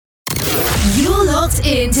You're locked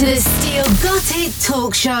into the Steele Got It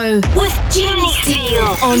talk show with Jenni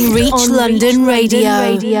Steele on Reach London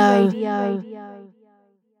Radio.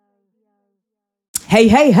 Hey,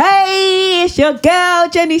 hey, hey, it's your girl,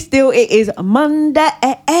 Jenni Steele. It is Monday.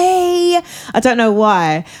 I don't know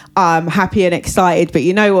why I'm happy and excited, but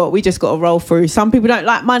you know what? We just got to roll through. Some people don't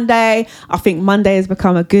like Monday. I think Monday has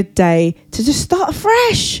become a good day to just start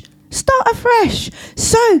afresh.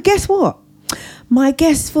 So, guess what? My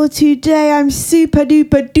guest for today, I'm super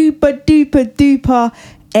duper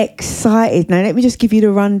excited. Now, let me just give you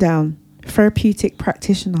the rundown. Therapeutic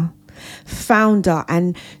practitioner, founder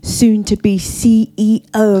and soon to be CEO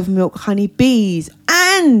of Milk Honey Bees,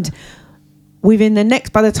 and by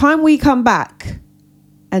the time we come back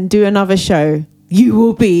and do another show, you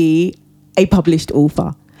will be a published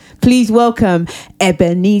author. Please welcome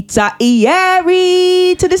Ebinehita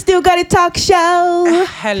Iyere to the Steele Got It talk show.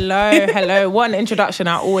 Hello. What an introduction.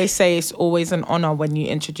 I always say it's always an honor when you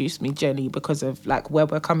introduce me, Jenny, because of like where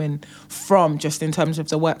we're coming from, just in terms of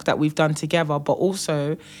the work that we've done together, but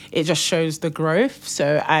also it just shows the growth.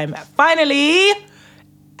 So I'm finally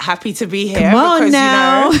happy to be here. Come on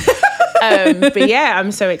now. But yeah,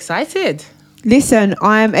 I'm so excited. Listen,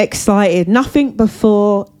 I am excited. Nothing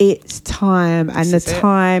before it's time, and the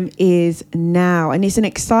time is now, and it's an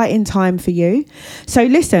exciting time for you. So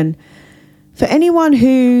listen, for anyone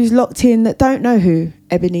who's locked in that don't know who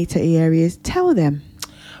Ebinehita Iyere is, tell them.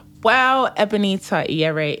 Well, Ebinehita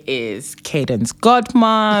Iyere is Caden's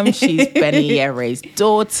godmom. She's Ben Iyere's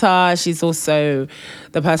daughter. She's also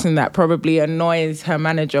the person that probably annoys her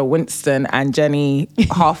manager, Winston, and Jenny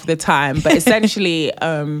half the time. But essentially,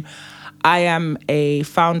 I am the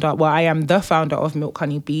founder of Milk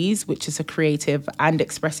Honey Bees, which is a creative and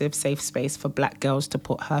expressive safe space for Black girls to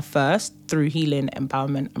put her first through healing,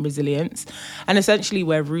 empowerment and resilience. And essentially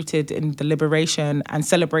we're rooted in the liberation and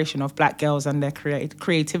celebration of Black girls and their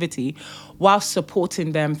creativity, whilst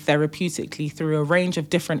supporting them therapeutically through a range of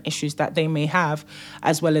different issues that they may have,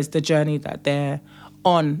 as well as the journey that they're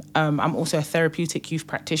on. I'm also a therapeutic youth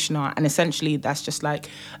practitioner, and essentially that's just like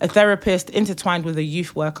a therapist intertwined with a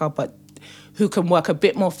youth worker, but who can work a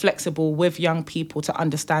bit more flexible with young people to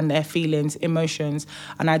understand their feelings, emotions.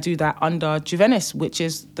 And I do that under Juvenis, which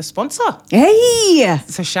is the sponsor. Hey!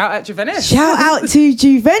 So shout out Juvenis. Shout out to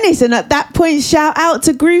Juvenis. And at that point, shout out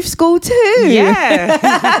to Groove School too. Yeah.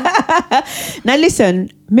 Now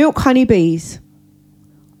listen, Milk Honey Bees,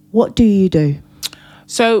 what do you do?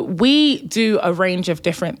 So we do a range of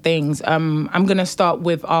different things. I'm going to start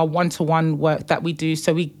with our one-to-one work that we do.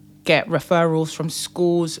 So we get referrals from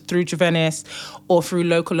schools through Juvenis or through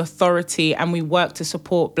local authority, and we work to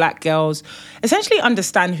support Black girls essentially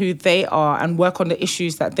understand who they are and work on the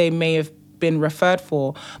issues that they may have been referred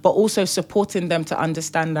for, but also supporting them to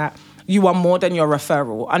understand that you are more than your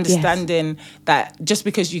referral. Understanding that just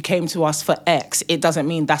because you came to us for X, it doesn't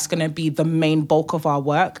mean that's going to be the main bulk of our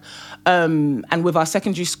work. And with our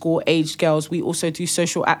secondary school aged girls, we also do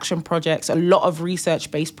social action projects, a lot of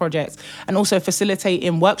research-based projects, and also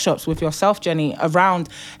facilitating workshops with yourself, Jenny, around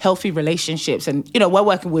healthy relationships. And, you know, we're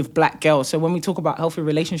working with Black girls. So when we talk about healthy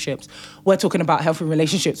relationships, we're talking about healthy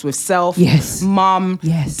relationships with self, mum,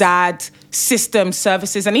 dad, system,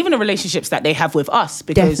 services, and even the relationships that they have with us.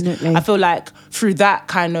 Because I feel like through that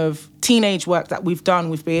kind of teenage work that we've done,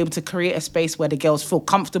 we've been able to create a space where the girls feel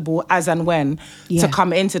comfortable as and when to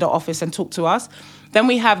come into the office and talk to us. Then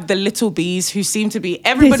we have the little bees, who seem to be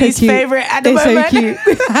everybody's favourite at the moment. So cute.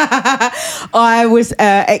 I was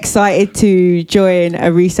excited to join a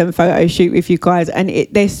recent photo shoot with you guys, and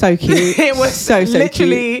they're so cute. It was so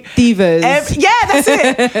literally cute. Divas. That's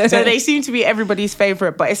it. So they seem to be everybody's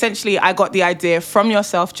favourite. But essentially, I got the idea from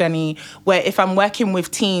yourself, Jenny, where if I'm working with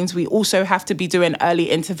teens, we also have to be doing early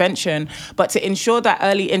intervention. But to ensure that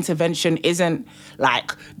early intervention isn't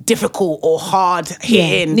like difficult or hard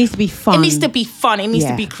hitting. It needs to be fun. It needs to be fun. It needs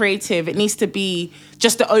to be creative. It needs to be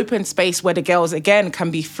just an open space where the girls, again,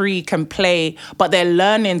 can be free, can play, but they're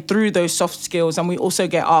learning through those soft skills. And we also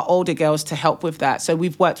get our older girls to help with that. So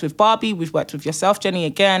we've worked with Barbie. We've worked with yourself, Jenny,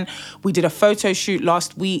 again. We did a photo shoot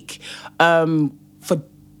last week for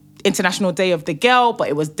International Day of the Girl, but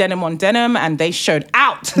it was denim on denim, and they showed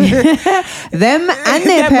out. Them and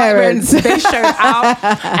their parents. They showed out.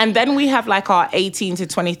 And then we have like our 18 to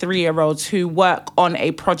 23-year-olds who work on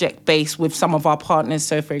a project base with some of our partners.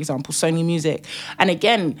 So for example, Sony Music. And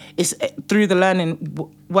again, it's through the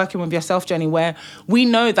learning working with yourself, Jenni, where we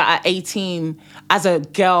know that at 18, as a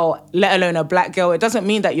girl, let alone a black girl, it doesn't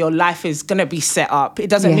mean that your life is going to be set up. It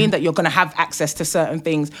doesn't mean that you're going to have access to certain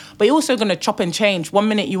things, but you're also going to chop and change. One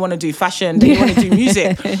minute you want to do fashion, then you want to do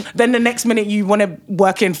music. Then the next minute you want to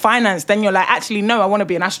work in finance. Then you're like, actually, no, I want to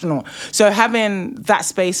be an astronaut. So having that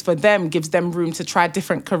space for them gives them room to try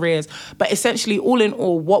different careers. But essentially, all in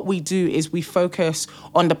all, what we do is we focus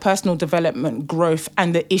on the personal development, growth,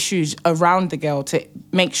 and the issues around the girl to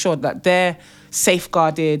make sure that they're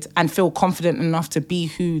safeguarded and feel confident enough to be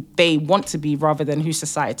who they want to be rather than who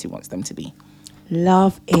society wants them to be.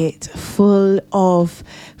 Love it. Full of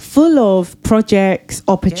projects,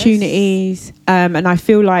 opportunities. And I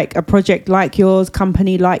feel like a project like yours,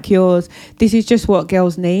 company like yours, this is just what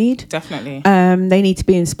girls need. Definitely. They need to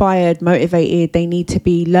be inspired, motivated. They need to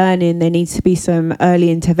be learning. There needs to be some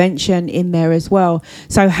early intervention in there as well.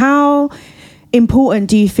 So how important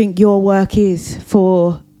do you think your work is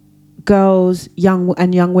for girls, young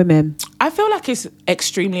women? I feel like it's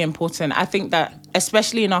extremely important. I think that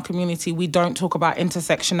especially in our community, we don't talk about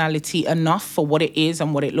intersectionality enough for what it is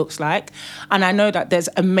and what it looks like. And I know that there's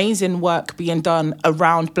amazing work being done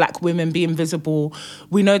around black women being visible.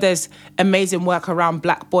 We know there's amazing work around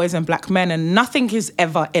black boys and black men, and nothing is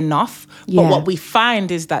ever enough. But what we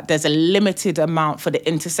find is that there's a limited amount for the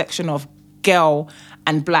intersection of girl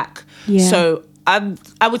and black. So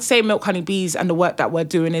I would say Milk Honey Bees and the work that we're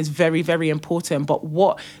doing is very, very important. But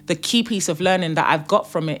what the key piece of learning that I've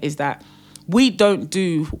got from it is that we don't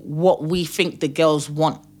do what we think the girls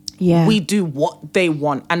want. We do what they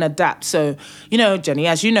want and adapt. So, you know, Jenni,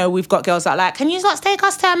 as you know, we've got girls that are like, can you not take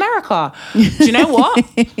us to America? Do you know what?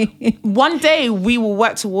 One day we will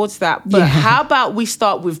work towards that. But how about we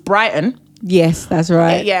start with Brighton? Yes, that's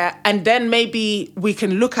right. Yeah, and then maybe we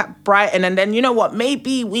can look at Brighton, and then, you know what,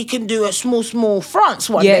 maybe we can do a small France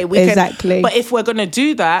one day. Exactly. But if we're going to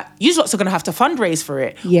do that, you lots are going to have to fundraise for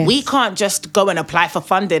it. Yes. We can't just go and apply for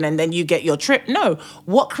funding and then you get your trip. No.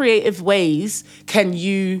 What creative ways can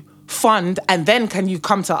you fund, and then can you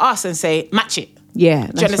come to us and say, match it? Yeah,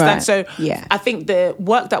 that's do you understand? right. So I think the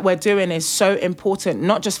work that we're doing is so important,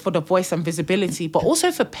 not just for the voice and visibility, but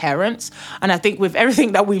also for parents. And I think with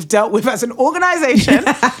everything that we've dealt with as an organisation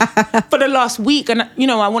for the last week, and, you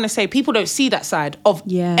know, I want to say people don't see that side of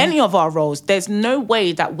any of our roles. There's no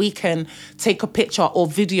way that we can take a picture or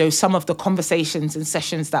video some of the conversations and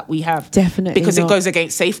sessions that we have. Definitely Because not. it goes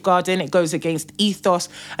against safeguarding, it goes against ethos.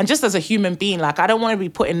 And just as a human being, like, I don't want to be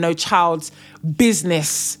putting no child's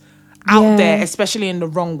business out there, especially in the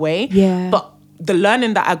wrong way. But the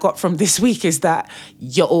learning that I got from this week is that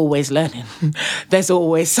you're always learning. There's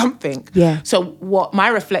always something. So what my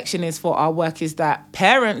reflection is for our work is that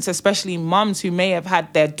parents, especially mums who may have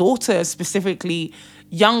had their daughters specifically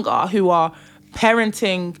younger, who are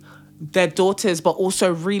parenting their daughters, but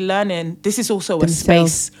also relearning, this is also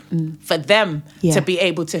themselves. A space for them to be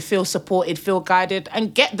able to feel supported, feel guided,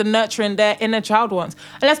 and get the nurturing their inner child wants.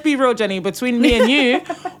 And let's be real, Jenni, between me and you,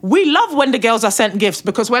 we love when the girls are sent gifts,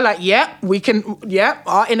 because we're like,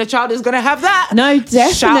 our inner child is going to have that. No,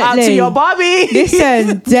 definitely. Shout out to your Barbie.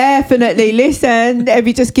 Listen, definitely. Listen,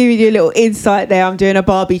 Ebby just giving you a little insight there. I'm doing a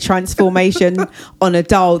Barbie transformation on a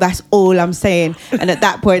doll. That's all I'm saying. And at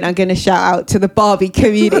that point, I'm going to shout out to the Barbie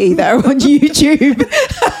community that are on YouTube.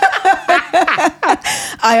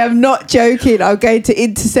 I am not joking. I'm going to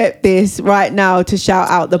intercept this right now to shout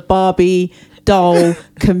out the Barbie doll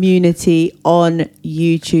community on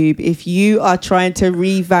YouTube. If you are trying to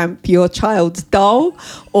revamp your child's doll,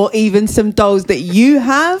 or even some dolls that you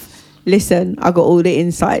have, listen, I got all the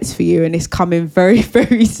insights for you, and it's coming very,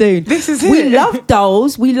 very soon. This is it. We love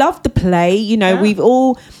dolls. We love the play. You know, we've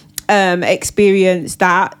all experienced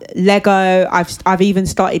that. Lego. I've even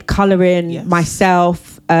started colouring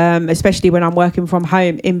myself, especially when I'm working from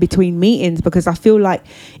home in between meetings, because I feel like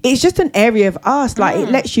it's just an area of us. Like it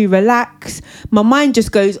lets you relax. My mind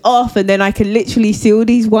just goes off, and then I can literally see all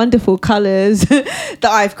these wonderful colours that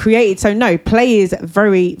I've created. So no, play is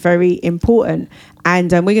very, very important.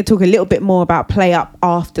 And we're going to talk a little bit more about play up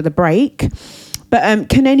after the break. But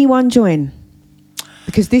can anyone join?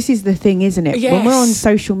 Because this is the thing, isn't it? Yes. When we're on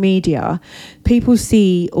social media, people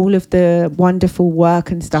see all of the wonderful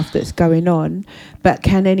work and stuff that's going on, but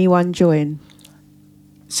can anyone join?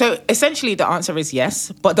 So essentially the answer is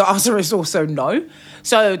yes, but the answer is also no.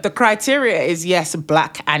 So the criteria is yes,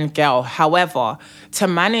 black and girl. However, to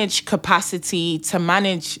manage capacity, to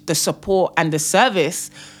manage the support and the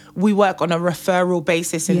service, we work on a referral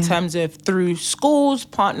basis in terms of through schools,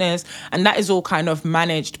 partners, and that is all kind of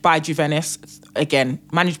managed by Juvenis. Again,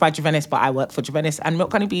 managed by Juvenis, but I work for Juvenis and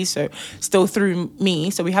Milk Honey Bees, so still through me.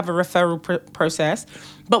 So we have a referral process.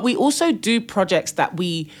 But we also do projects that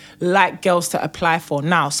we like girls to apply for.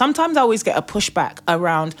 Now, sometimes I always get a pushback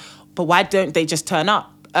around, but why don't they just turn up?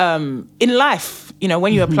 In life, you know,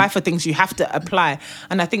 when you apply for things, you have to apply.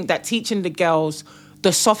 And I think that teaching the girls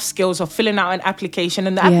the soft skills of filling out an application,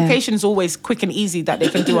 and the application is always quick and easy that they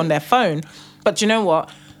can do on their phone. But you know what?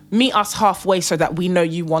 Meet us halfway so that we know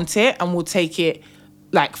you want it and we'll take it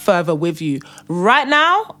like further with you. Right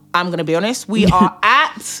now, I'm going to be honest, we are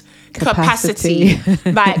at capacity.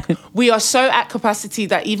 Like, we are so at capacity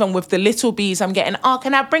that even with the little bees, I'm getting, oh,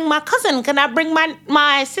 can I bring my cousin? Can I bring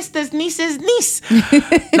my sister's niece's niece?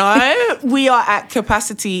 No, we are at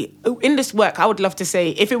capacity. In this work, I would love to say,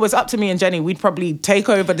 if it was up to me and Jenny, we'd probably take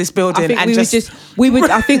over this building.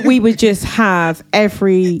 I think we would just have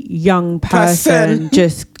every young person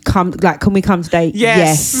just come, like, can we come today?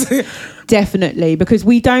 Yes. Definitely, because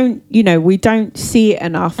we don't see it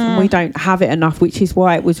enough and we don't have it enough, which is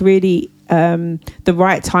why it was really the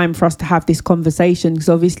right time for us to have this conversation, because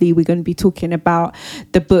obviously we're going to be talking about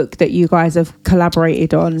the book that you guys have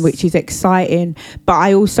collaborated on, which is exciting. But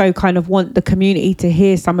I also kind of want the community to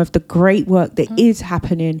hear some of the great work that is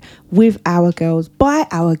happening with our girls, by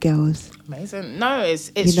our girls. Amazing. No,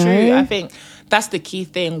 it's true. I think that's the key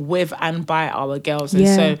thing, with and by our girls. And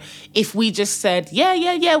so if we just said,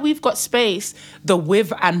 we've got space, the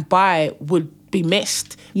with and by would be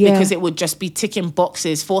missed because it would just be ticking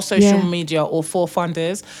boxes for social media or for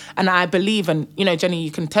funders. And I believe, and you know, Jenny,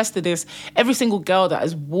 you can test to this, every single girl that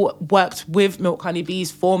has worked with Milk Honey Bees,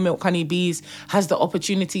 for Milk Honey Bees, has the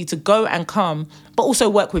opportunity to go and come, but also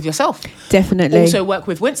work with yourself. Definitely. Also work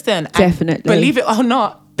with Winston. Definitely. And believe it or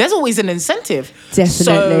not, there's always an incentive.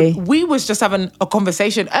 Definitely. So we was just having a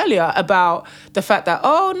conversation earlier about the fact that,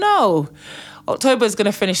 oh no, October is going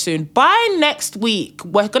to finish soon. By next week,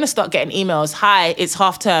 we're going to start getting emails. Hi, it's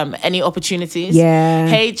half term. Any opportunities? Yeah.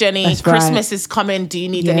 Hey, Jenny, that's Christmas is coming. Do you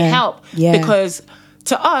need any help? Yeah. Because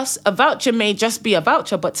to us, a voucher may just be a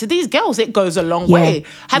voucher, but to these girls, it goes a long way.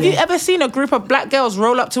 Have you ever seen a group of black girls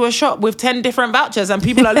roll up to a shop with 10 different vouchers and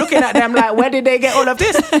people are looking at them like, where did they get all of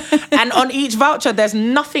this? And on each voucher, there's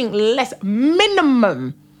nothing less,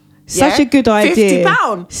 minimum. Such a good idea.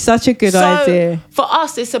 £50. Such a good idea. For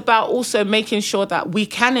us, it's about also making sure that we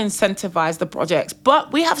can incentivize the projects.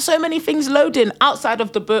 But we have so many things loading outside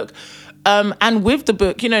of the book. And with the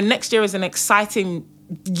book, you know, next year is an exciting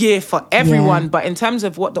year for everyone, but in terms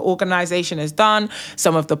of what the organization has done,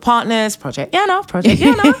 some of the partners, Project Yana,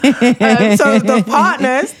 some of the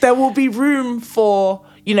partners, there will be room for,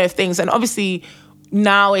 you know, things. And obviously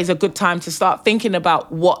now is a good time to start thinking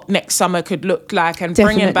about what next summer could look like and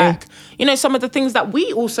bringing back, you know, some of the things that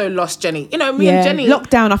we also lost, Jenny. You know, me and Jenny.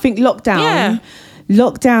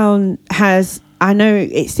 Lockdown has, I know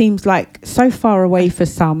it seems like so far away for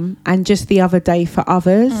some and just the other day for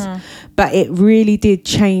others, but it really did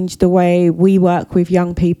change the way we work with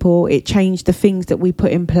young people. It changed the things that we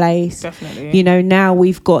put in place. Definitely. You know, now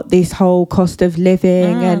we've got this whole cost of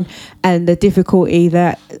living and the difficulty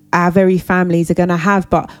that our very families are going to have.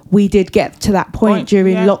 But we did get to that point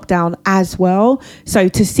during lockdown as well. So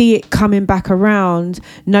to see it coming back around,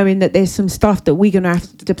 knowing that there's some stuff that we're going to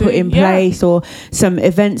have to put in place, or some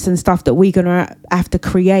events and stuff that we're going to have to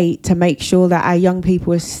create to make sure that our young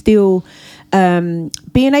people are still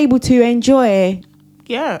being able to enjoy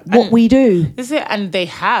what we do. This is it. And they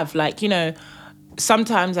have, like, you know,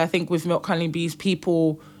 sometimes I think with Milk Honey Bees,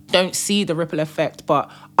 people don't see the ripple effect,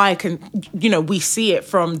 but I can, you know, we see it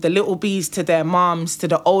from the little bees to their moms, to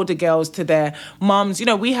the older girls, to their moms. You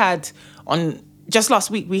know, we had just last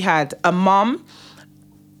week, we had a mom,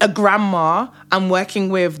 a grandma, and working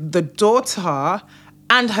with the daughter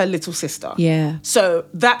and her little sister. Yeah. So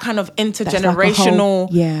that kind of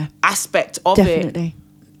intergenerational aspect of it.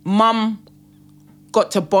 Mum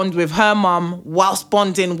got to bond with her mum whilst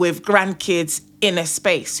bonding with grandkids in a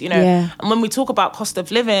space, you know. Yeah. And when we talk about cost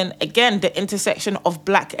of living, again, the intersection of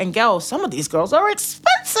black and girls, some of these girls are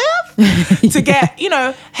expensive to get, you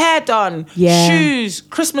know, hair done, shoes,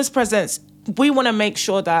 Christmas presents. We want to make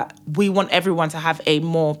sure that we want everyone to have a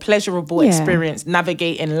more pleasurable experience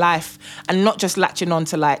navigating life, and not just latching on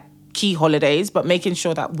to like key holidays, but making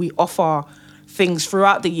sure that we offer things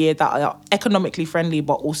throughout the year that are economically friendly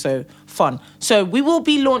but also fun. So we will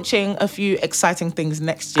be launching a few exciting things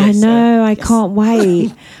next year. I know, I can't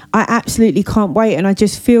wait. I absolutely can't wait. And I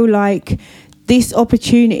just feel like this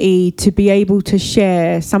opportunity to be able to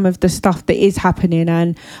share some of the stuff that is happening,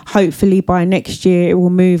 and hopefully by next year it will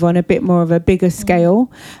move on a bit more of a bigger scale.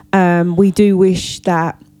 We do wish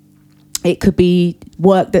that it could be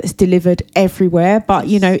work that's delivered everywhere, but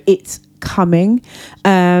you know, it's coming.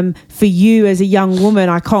 For you as a young woman,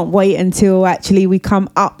 I can't wait until actually we come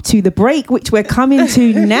up to the break, which we're coming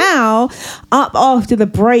to now. Up after the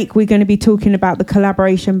break, we're going to be talking about the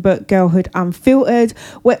collaboration book Girlhood Unfiltered.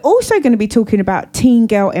 We're also going to be talking about teen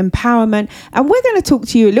girl empowerment, and we're going to talk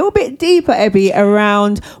to you a little bit deeper, Ebby,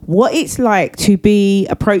 around what it's like to be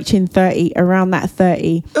approaching 30, around that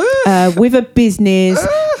 30, with a business,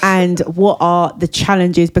 and what are the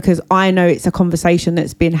challenges, because I know it's a conversation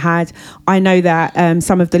that's been had. I know that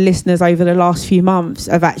some of the listeners over the last few months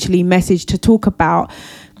have actually messaged to talk about,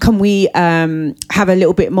 can we have a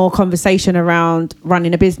little bit more conversation around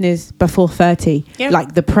running a business before 30,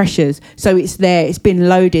 like the pressures. So it's there, it's been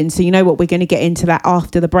loading. So you know what, we're going to get into that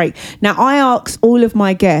after the break. Now, I ask all of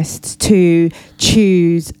my guests to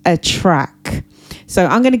choose a track. So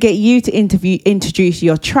I'm going to get you to introduce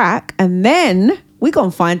your track, and then we're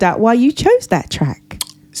going to find out why you chose that track.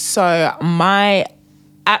 So my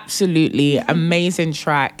absolutely amazing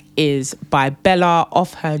track is by Bella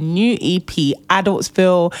off her new EP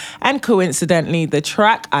Adultsville, and coincidentally the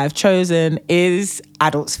track I've chosen is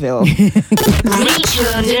Adultsville. Reach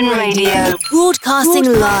London Radio, broadcasting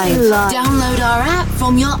live. Download our app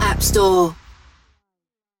from your app store.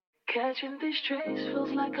 Catching these strays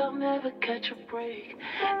feels like I'll never catch a break.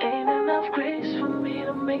 Ain't enough grace for me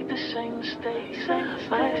to make the same mistakes.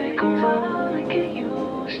 Might take a while to get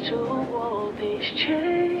used to all these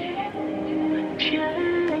changes.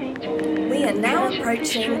 We are now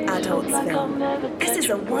approaching Adultsville. This is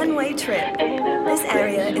a one-way trip. This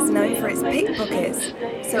area is known for its pickpockets.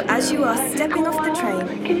 So as you are stepping off the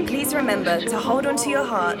train, please remember to hold on to your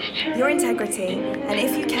heart, your integrity, and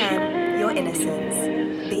if you can, your innocence.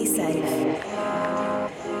 Be safe.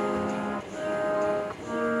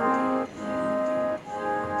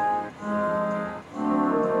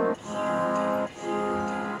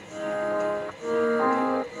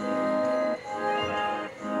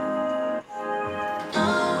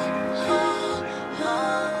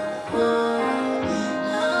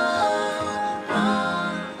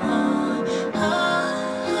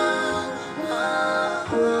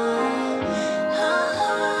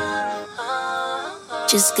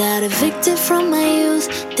 Just got evicted from my youth,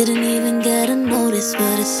 didn't even get a notice.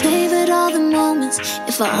 But I savored all the moments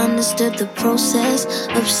if I understood the process.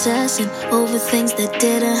 Obsessing over things that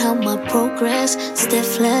didn't help my progress.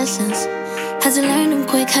 Stiff lessons, had to learn them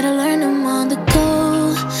quick, had to learn them on the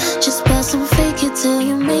go. Just bust and fake it till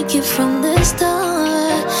you make it from the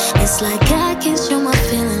start. It's like I can't show my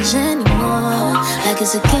feelings anymore, like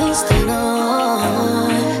it's against the law.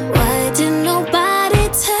 Why didn't nobody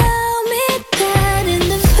tell me that in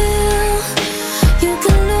the field you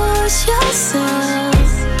can lose yourself?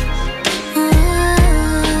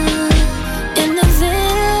 In the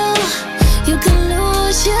veil you can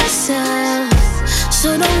lose yourself, so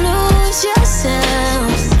don't lose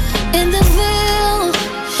yourself. In the veil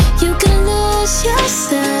you can lose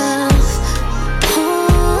yourself.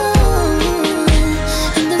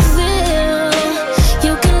 In the veil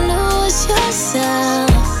you can lose yourself,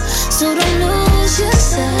 so don't lose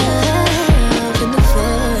yourself. In the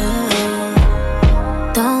veil,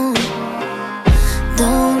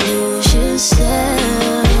 don't lose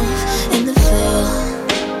yourself. In the veil,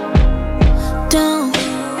 don't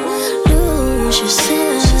lose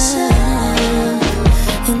yourself.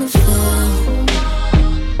 In the veil,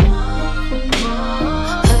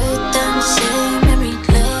 heard them say memory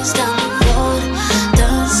lays down the road.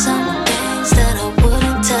 Done some things that I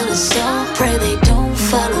wouldn't tell a soul. Pray they don't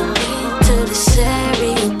follow me to this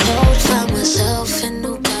area code. Found myself in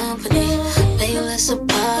new company, painless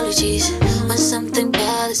apologies when something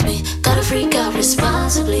bothers me. Gotta freak out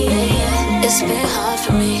responsibly, yeah. It's been hard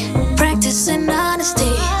for me, practicing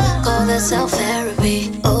honesty, call that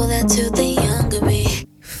self-therapy. Owe that to the younger me.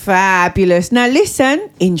 Fabulous. Now listen,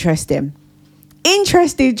 interesting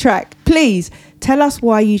track. Please tell us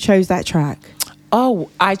why you chose that track. Oh,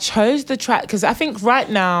 I chose the track because I think right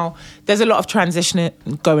now there's a lot of transition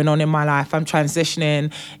going on in my life. I'm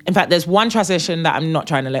transitioning. In fact, there's one transition that I'm not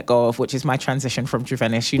trying to let go of, which is my transition from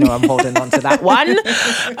Juvenis. You know, I'm holding on to that one.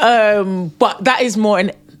 But that is more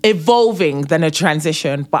an evolving than a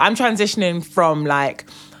transition. But I'm transitioning from like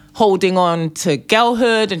holding on to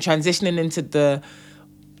girlhood and transitioning into the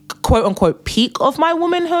quote unquote peak of my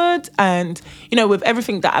womanhood. And, you know, with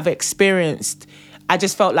everything that I've experienced, I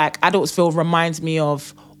just felt like Adultsville reminds me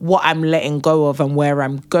of what I'm letting go of and where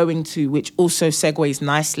I'm going to, which also segues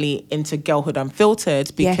nicely into Girlhood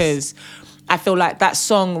Unfiltered, because I feel like that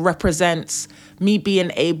song represents me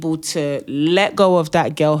being able to let go of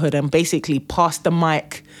that girlhood and basically pass the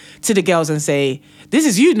mic to the girls and say, this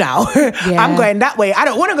is you now. I'm going that way. I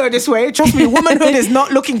don't want to go this way. Trust me, womanhood is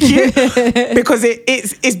not looking cute because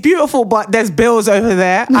it's beautiful, but there's bills over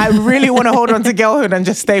there. I really want to hold on to girlhood and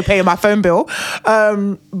just stay paying my phone bill.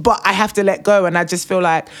 But I have to let go. And I just feel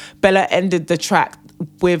like Bella ended the track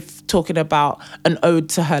with talking about an ode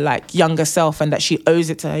to her like younger self, and that she owes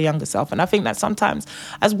it to her younger self. And I think that sometimes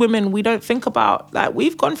as women, we don't think about, like,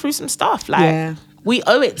 we've gone through some stuff. Like we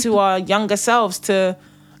owe it to our younger selves to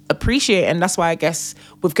appreciate. And that's why I guess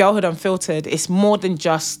with Girlhood Unfiltered, it's more than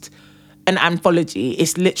just an anthology.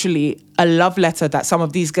 It's literally a love letter that some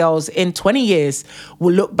of these girls in 20 years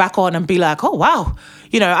will look back on and be like, oh wow,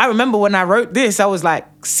 you know, I remember when I wrote this, I was like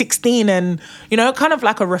 16, and, you know, kind of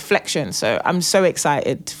like a reflection. So I'm so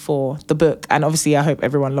excited for the book, and obviously I hope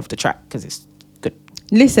everyone loved the track because it's good.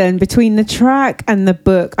 Listen, between the track and the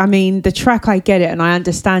book, I mean, the track, I get it and I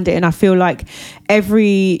understand it. And I feel like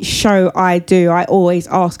every show I do, I always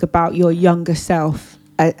ask about your younger self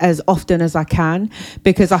as often as I can,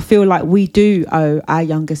 because I feel like we do owe our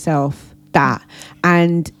younger self that.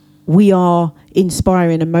 And we are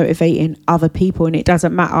inspiring and motivating other people. And it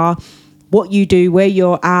doesn't matter what you do, where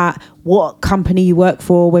you're at, what company you work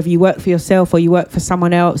for, whether you work for yourself or you work for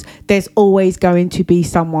someone else, there's always going to be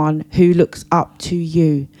someone who looks up to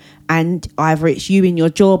you. And either it's you in your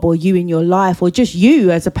job or you in your life or just you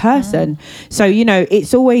as a person. So, you know,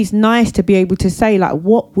 it's always nice to be able to say, like,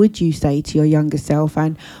 what would you say to your younger self?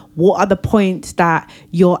 And what are the points that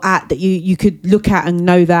you're at that you could look at and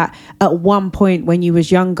know that at one point when you was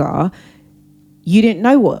younger, you didn't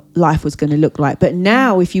know what life was going to look like. But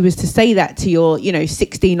now if you was to say that to your, you know,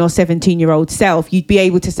 16 or 17-year-old self, you'd be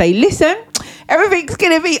able to say, listen, everything's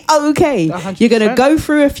going to be okay. 100%. You're going to go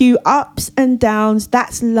through a few ups and downs.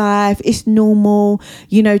 That's life. It's normal.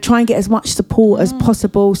 You know, try and get as much support as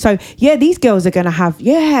possible. So, yeah, these girls are going to have,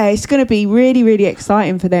 it's going to be really, really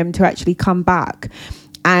exciting for them to actually come back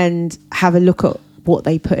and have a look at what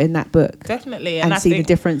they put in that book. Definitely. And see the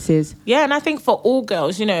differences. Yeah, and I think for all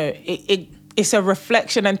girls, you know, it's a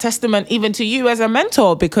reflection and testament even to you as a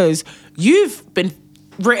mentor, because you've been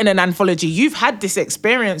written an anthology. You've had this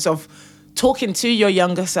experience of talking to your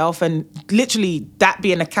younger self and literally that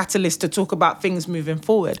being a catalyst to talk about things moving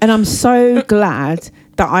forward. And I'm so glad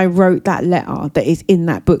that I wrote that letter that is in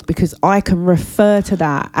that book, because I can refer to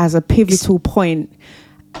that as a pivotal point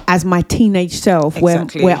as my teenage self, where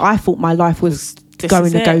I thought my life was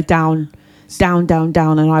going to go down.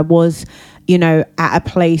 And I was, you know, at a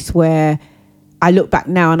place where I look back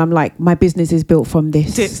now and I'm like, my business is built from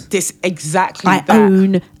this. This exactly. I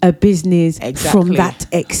own a business from that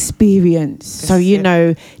experience. So, you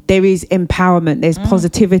know, there is empowerment. There's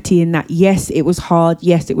positivity in that. Yes, it was hard.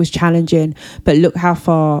 Yes, it was challenging. But look how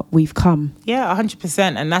far we've come. Yeah,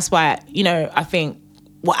 100%. And that's why, you know, I think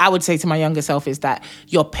what I would say to my younger self is that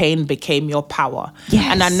your pain became your power. Yes.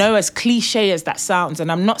 And I know, as cliche as that sounds,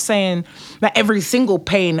 and I'm not saying that every single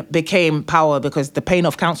pain became power, because the pain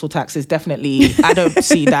of council tax is definitely, I don't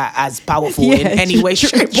see that as powerful in any way,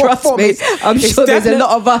 shape, or form. I'm sure there's a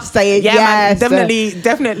lot of us saying, man,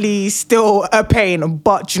 definitely still a pain.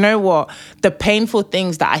 But you know what? The painful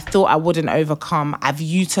things that I thought I wouldn't overcome, I've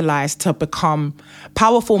utilized to become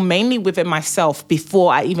powerful, mainly within myself,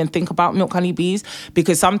 before I even think about Milk Honey Bees.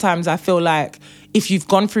 Because sometimes I feel like if you've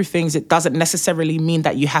gone through things, it doesn't necessarily mean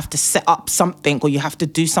that you have to set up something or you have to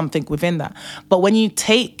do something within that. But when you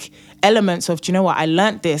take elements of, do you know what, I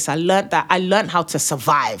learned this, I learned that, I learned how to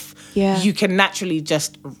survive. Yeah. You can naturally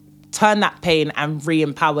just turn that pain and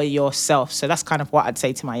re-empower yourself. So that's kind of what I'd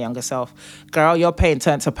say to my younger self. Girl, your pain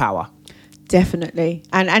turned to power. Definitely.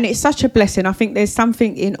 And it's such a blessing. I think there's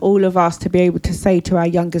something in all of us to be able to say to our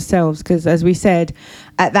younger selves, because as we said,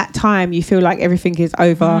 at that time you feel like everything is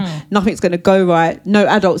over, nothing's going to go right, no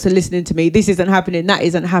adults are listening to me, this isn't happening, that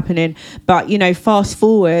isn't happening. But, you know, fast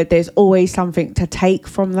forward, there's always something to take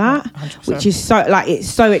from that, 100%. Which is so, like, it's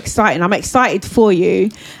so exciting. I'm excited for you,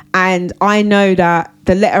 and I know that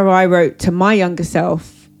the letter I wrote to my younger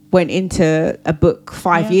self went into a book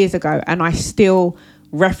 5 years ago, and I still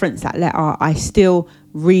reference that letter. I still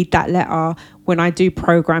read that letter. When I do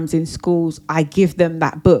programs in schools, I give them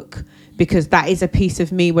that book, because that is a piece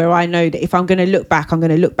of me where I know that if I'm going to look back, I'm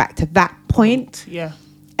going to look back to that point,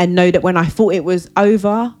 and know that when I thought it was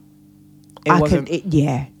over,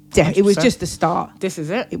 it was just the start. This is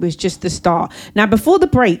it. It was just the start. Now, before the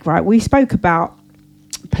break, right, we spoke about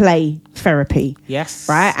play therapy. Yes.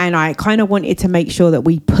 Right. And I kind of wanted to make sure that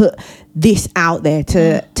we put this out there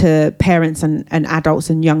to parents and adults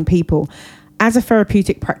and young people. As a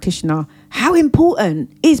therapeutic practitioner, how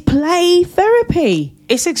important is play therapy?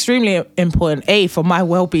 It's extremely important, for my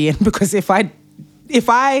well-being, because if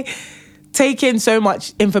I take in so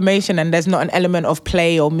much information and there's not an element of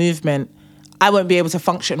play or movement, I won't be able to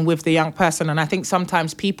function with the young person. And I think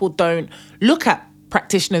sometimes people don't look at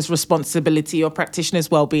practitioners' responsibility or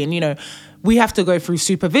practitioners' well-being. You know, we have to go through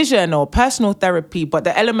supervision or personal therapy, but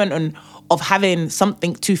the element of having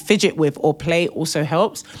something to fidget with or play also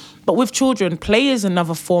helps. But with children, play is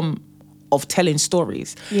another form of telling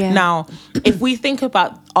stories. Yeah. Now, if we think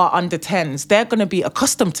about our under 10s, they're going to be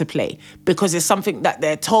accustomed to play because it's something that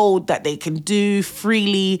they're told that they can do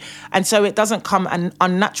freely. And so it doesn't come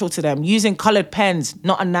unnatural to them. Using coloured pens,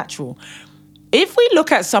 not unnatural. If we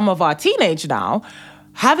look at some of our teenage now,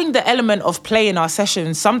 having the element of play in our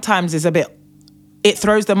sessions sometimes is it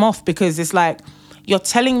throws them off, because it's like, you're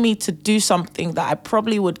telling me to do something that I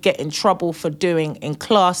probably would get in trouble for doing in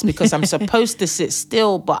class because I'm supposed to sit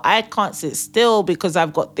still, but I can't sit still because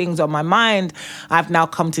I've got things on my mind. I've now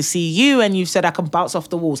come to see you and you've said I can bounce off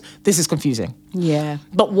the walls. This is confusing. Yeah.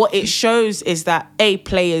 But what it shows is that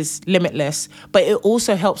play is limitless, but it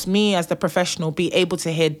also helps me as the professional be able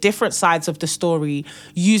to hear different sides of the story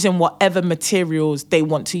using whatever materials they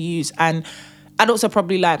want to use. And adults are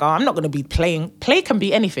probably like, I'm not going to be playing. Play can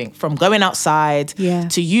be anything, from going outside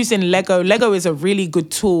to using Lego. Lego is a really good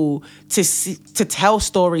tool to tell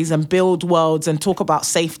stories and build worlds and talk about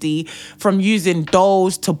safety, from using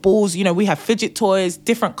dolls to balls. You know, we have fidget toys,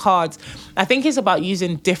 different cards. I think it's about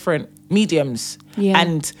using different mediums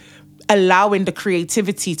and allowing the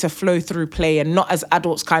creativity to flow through play, and not as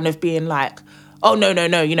adults kind of being like, oh, no,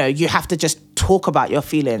 you know, you have to just talk about your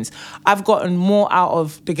feelings. I've gotten more out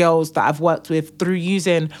of the girls that I've worked with through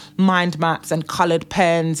using mind maps and coloured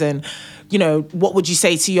pens and, you know, what would you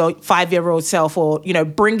say to your 5-year-old self, or, you know,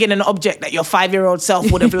 bring in an object that your 5-year-old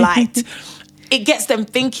self would have liked. It gets them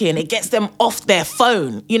thinking, it gets them off their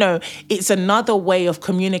phone. You know, it's another way of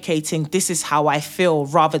communicating, this is how I feel,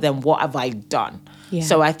 rather than what have I done. Yeah.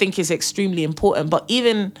 So I think it's extremely important. But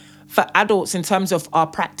even for adults, in terms of our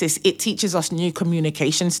practice, it teaches us new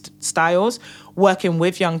communication styles, working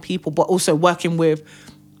with young people, but also working with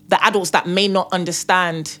the adults that may not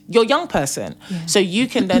understand your young person. Yeah. So you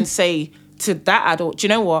can then say to that adult, do you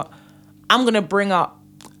know what? I'm going to bring up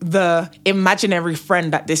the imaginary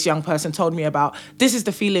friend that this young person told me about. This is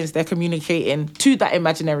the feelings they're communicating to that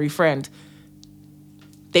imaginary friend.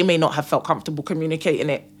 They may not have felt comfortable communicating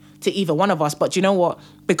it to either one of us, but you know what?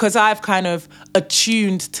 Because I've kind of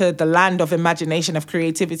attuned to the land of imagination, of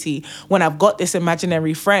creativity, when I've got this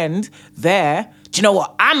imaginary friend there, do you know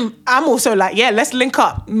what? I'm also like, yeah, let's link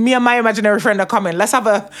up. Me and my imaginary friend are coming. Let's have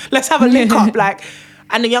a link up. Like,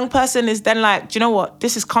 and the young person is then like, do you know what?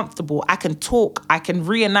 This is comfortable. I can talk. I can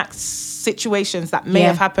reenact situations that may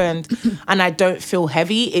have happened, and I don't feel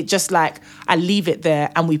heavy. It just like, I leave it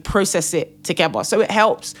there and we process it together. So it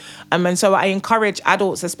helps. And so I encourage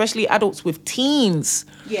adults, especially adults with teens,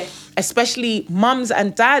 especially mums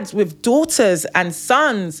and dads with daughters and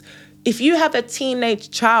sons. If you have a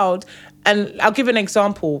teenage child, and I'll give an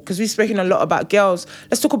example, because we've spoken a lot about girls.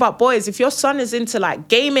 Let's talk about boys. If your son is into like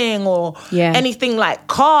gaming or anything like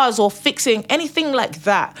cars or fixing, anything like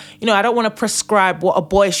that, you know, I don't want to prescribe what a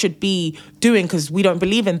boy should be doing, because we don't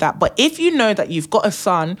believe in that. But if you know that you've got a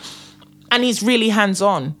son and he's really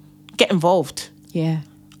hands-on, get involved. Yeah.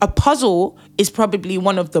 A puzzle is probably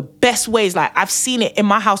one of the best ways. Like, I've seen it in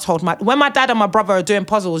my household. When my dad and my brother are doing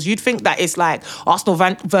puzzles, you'd think that it's like Arsenal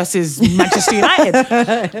versus Manchester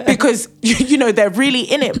United, because you know they're really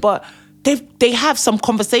in it. But they have some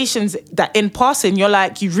conversations that in passing you're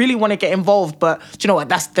like, you really want to get involved, but do you know what?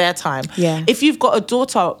 That's their time. Yeah. If you've got a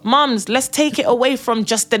daughter, mums, let's take it away from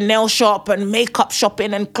just the nail shop and makeup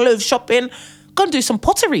shopping and clothes shopping. Go and do some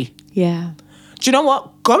pottery. Yeah. Do you know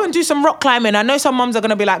what? Go and do some rock climbing. I know some mums are going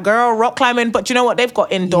to be like, girl, rock climbing. But do you know what? They've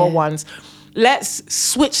got indoor ones. Let's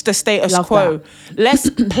switch the status quo. Let's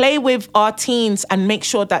play with our teens and make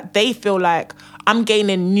sure that they feel like, I'm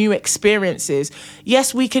gaining new experiences.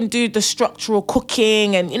 Yes, we can do the structural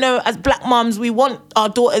cooking. And, you know, as black mums, we want our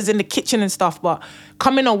daughters in the kitchen and stuff. But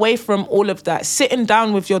coming away from all of that, sitting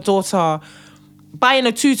down with your daughter, buying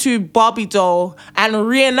a tutu Barbie doll and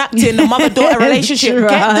reenacting the mother-daughter relationship.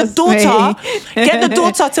 Get the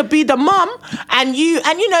daughter to be the mum, and you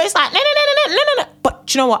know, it's like no.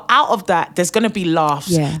 But you know what? Out of that, there's gonna be laughs.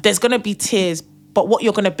 Yeah. There's gonna be tears. But what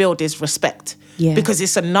you're gonna build is respect. Yeah. Because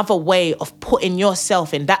it's another way of putting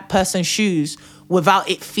yourself in that person's shoes without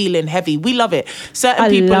it feeling heavy. We love it. Certain I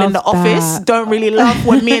people in love the office that. don't really love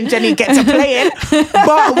when me and Jenni get to play it,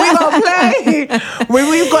 but we gotta play.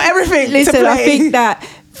 We've got everything to Listen, play. I think that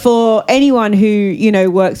for anyone who, you know,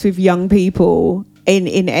 works with young people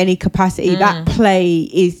in any capacity, that play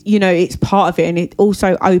is, you know, it's part of it, and it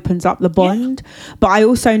also opens up the bond. But I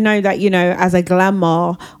also know that, you know, as a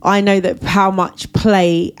grandma, I know that how much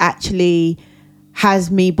play actually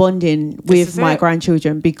has me bonding with my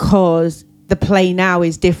grandchildren, because the play now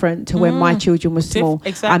is different to when my children were small.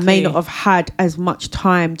 I may not have had as much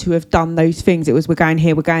time to have done those things. It was, we're going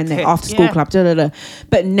here, we're going there, after school club,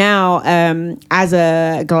 But now, as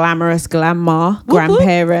a glamorous grandma,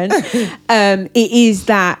 grandparent, it is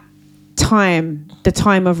that time, the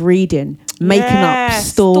time of reading, making up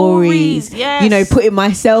stories, you know, putting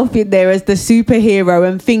myself in there as the superhero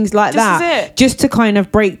and things like that, just to kind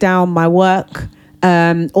of break down my work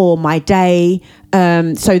or my day,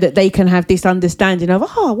 so that they can have this understanding of,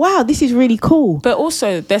 oh wow, this is really cool. But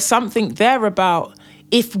also there's something there about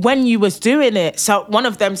if when you was doing it, so one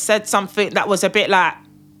of them said something that was a bit like,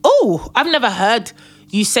 oh, I've never heard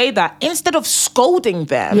you say that, instead of scolding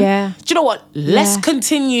them, do you know what? Let's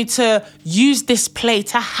continue to use this play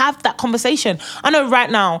to have that conversation. I know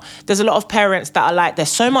right now there's a lot of parents that are like, there's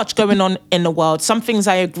so much going on in the world. Some things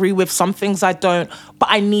I agree with, some things I don't, but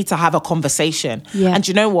I need to have a conversation. And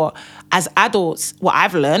you know what? As adults, what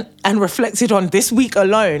I've learned and reflected on this week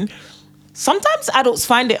alone, sometimes adults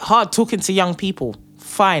find it hard talking to young people.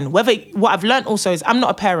 Fine. What I've learned also is I'm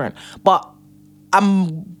not a parent, but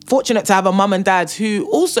I'm fortunate to have a mum and dad who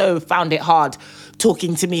also found it hard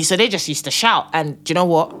talking to me. So they just used to shout. And do you know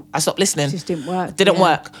what? I stopped listening. It just didn't work. Didn't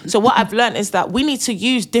work. So what I've learned is that we need to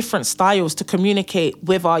use different styles to communicate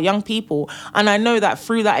with our young people. And I know that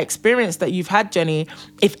through that experience that you've had, Jenni,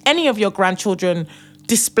 if any of your grandchildren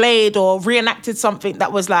displayed or reenacted something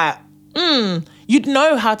that was like, you'd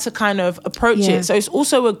know how to kind of approach it. So it's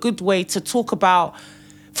also a good way to talk about,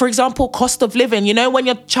 for example, cost of living. You know, when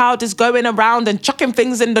your child is going around and chucking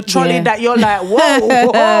things in the trolley that you're like,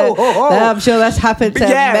 whoa. I'm sure that's happened to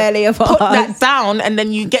many of us. Put that down, and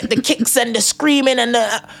then you get the kicks and the screaming and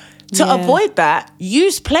the... To avoid that,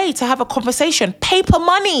 use play to have a conversation. Paper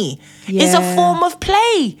money is a form of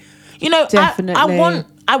play. You know, definitely.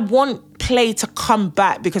 I want play to come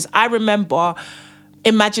back, because I remember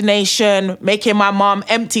imagination, making my mom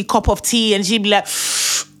empty cup of tea and she'd be like...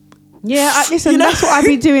 Listen, that's what I've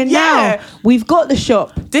been doing now. We've got the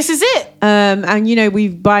shop. This is it. And you know,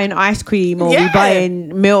 we're buying ice cream, or we're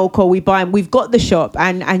buying milk, or we've got the shop.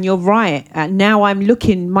 And you're right. And now I'm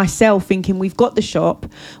looking myself thinking, we've got the shop,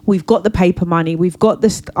 we've got the paper money, we've got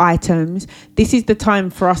the items. This is the time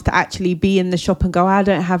for us to actually be in the shop and go, I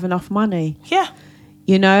don't have enough money.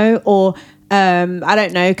 You know, or I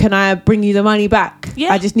don't know, can I bring you the money back?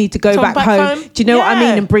 I just need to go back home. Do you know what I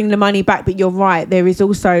mean? And bring the money back. But you're right, there is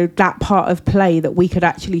also that part of play that we could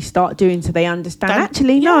actually start doing, so they understand,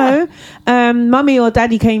 no, mummy or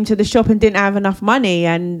daddy came to the shop and didn't have enough money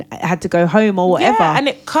and had to go home or whatever. And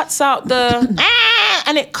it cuts out the...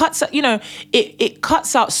 And it cuts, you know, it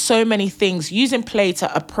cuts out so many things, using play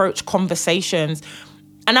to approach conversations.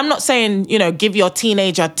 And I'm not saying, you know, give your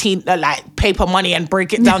teenager like paper money and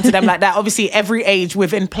break it down to them like that. Obviously, every age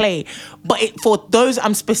within play. But for those,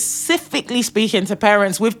 I'm specifically speaking to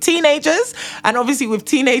parents with teenagers, and obviously with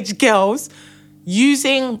teenage girls,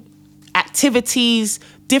 using activities,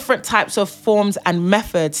 different types of forms and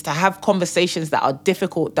methods to have conversations that are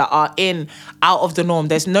difficult, that are out of the norm.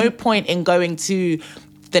 There's no point in going to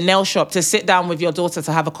the nail shop to sit down with your daughter to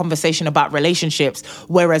have a conversation about relationships,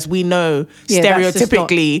 whereas we know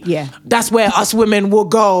stereotypically that's where us women will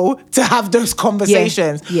go to have those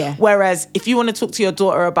conversations. Whereas if you want to talk to your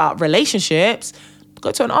daughter about relationships,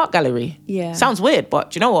 go to an art gallery. Sounds weird,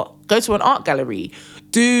 but do you know what? Go to an art gallery.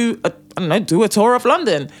 Do a tour of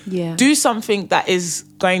London. Do something that is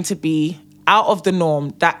going to be out of the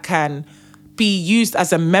norm, that can be used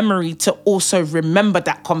as a memory to also remember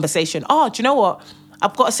that conversation. Oh, do you know what?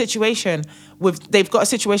 They've got a situation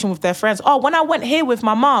with their friends. Oh, when I went here with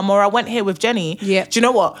my mom, or I went here with Jenni, do you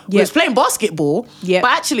know what? We was playing basketball, but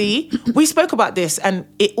actually we spoke about this, and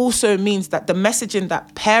it also means that the messaging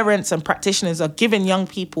that parents and practitioners are giving young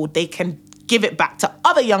people, they can give it back to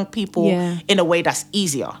other young people in a way that's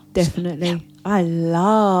easier. Definitely. I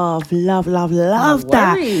love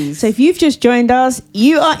that. So if you've just joined us,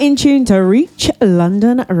 you are in tune to Reach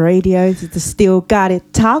London Radio. This is the Steele Got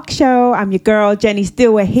It talk show. I'm your girl, Jenni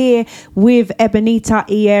Steele. We're here with Ebinehita,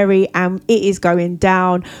 Iyere, and it is going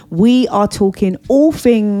down. We are talking all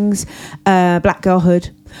things Black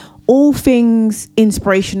girlhood, all things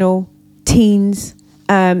inspirational, teens,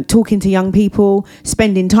 talking to young people,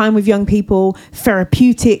 spending time with young people,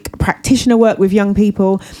 therapeutic practitioner work with young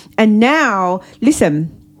people. And now,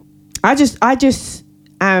 listen, I just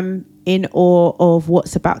am in awe of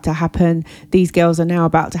what's about to happen. These girls are now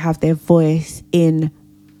about to have their voice in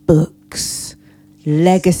books.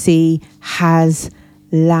 Legacy has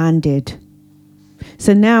landed.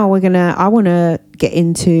 So now I want to get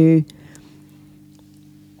into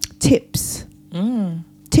tips.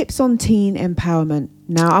 Tips on teen empowerment.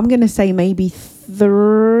 Now I'm going to say maybe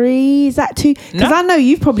 3. Is that 2? Because I know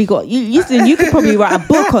you've probably got you could probably write a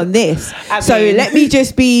book on this. So let me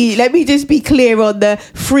just be clear on the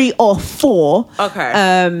 3 or 4.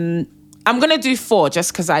 Okay. I'm going to do 4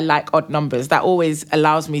 just because I like odd numbers. That always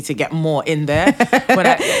allows me to get more in there.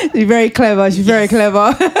 You're very clever. She's very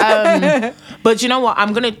clever. But you know what?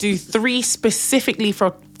 I'm going to do 3 specifically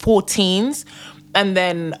for teens. And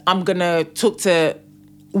then I'm going to talk to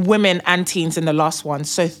women and teens in the last one.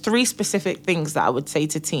 So 3 specific things that I would say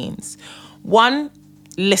to teens. 1,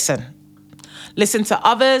 listen. Listen to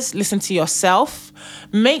others. Listen to yourself.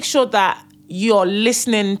 Make sure that you're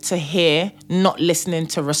listening to hear, not listening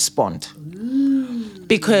to respond.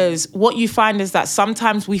 Because what you find is that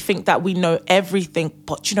sometimes we think that we know everything,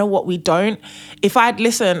 but you know what, we don't. If I'd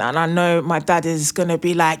listen and I know my dad is going to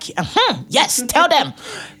be like, yes, tell them.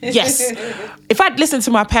 Yes. If I'd listened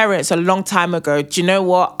to my parents a long time ago, do you know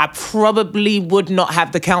what? I probably would not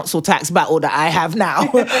have the council tax battle that I have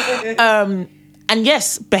now. And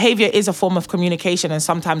yes, behavior is a form of communication and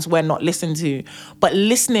sometimes we're not listened to. But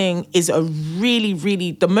listening is a really,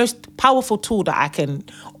 really the most powerful tool that I can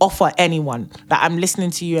offer anyone. That I'm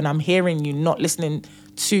listening to you and I'm hearing you, not listening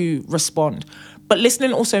to respond. But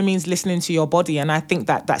listening also means listening to your body. And I think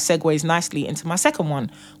that segues nicely into my second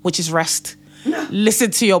one, which is rest.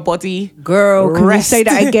 Listen to your body. Girl, can you say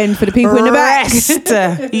that again for the people in the back?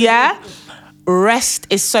 Rest. Yeah? Rest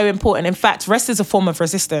is so important. In fact, rest is a form of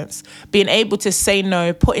resistance. Being able to say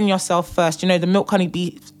no, putting yourself first. You know, the Milk Honey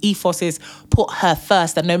Bee ethos is put her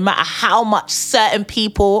first. And no matter how much certain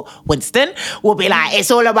people, Winston, will be like,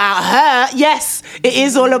 it's all about her. Yes, it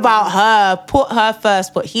is all about her. Put her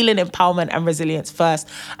first. Put healing, empowerment and resilience first.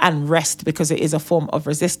 And rest, because it is a form of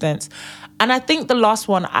resistance. And I think the last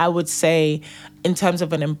one I would say in terms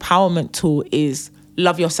of an empowerment tool is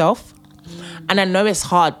love yourself. And I know it's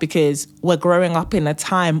hard because we're growing up in a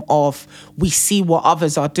time of we see what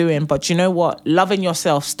others are doing. But you know what? Loving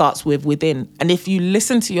yourself starts with within. And if you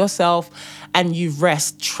listen to yourself and you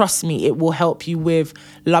rest, trust me, it will help you with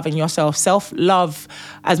loving yourself. Self-love,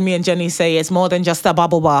 as me and Jenni say, it's more than just a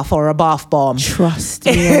bubble bath or a bath bomb. Trust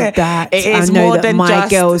me on that. It is I know more that than my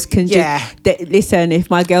just, girls can listen, if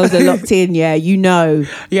my girls are locked in, you know.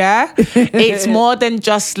 Yeah? It's more than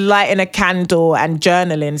just lighting a candle and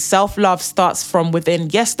journaling. Self-love starts from within.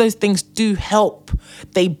 Yes, those things do help.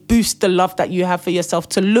 They boost the love that you have for yourself.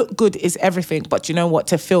 To look good is everything, but you know what?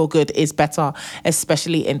 To feel good is better,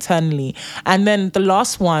 especially internally. And then the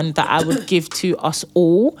last one that I would give to us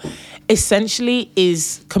all essentially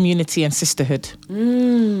is community and sisterhood.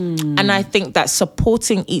 And I think that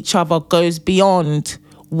supporting each other goes beyond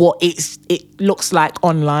what it looks like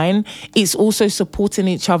online. It's also supporting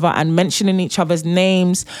each other and mentioning each other's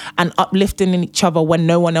names and uplifting each other when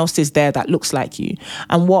no one else is there that looks like you.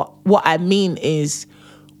 And what I mean is,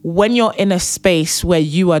 when you're in a space where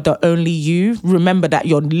you are the only you, remember that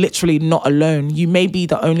you're literally not alone. You may be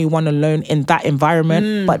the only one alone in that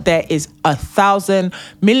environment, but there is 1,000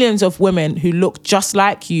 millions of women who look just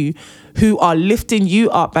like you, who are lifting you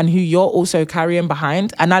up and who you're also carrying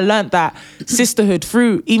behind. And I learned that sisterhood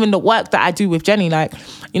through even the work that I do with Jenni. Like,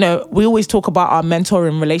 you know, we always talk about our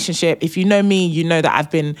mentoring relationship. If you know me, you know that I've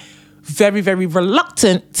been very, very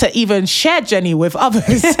reluctant to even share Jenni with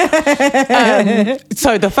others.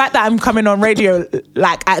 So the fact that I'm coming on radio,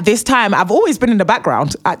 like at this time, I've always been in the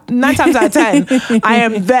background. 9 times out of 10, I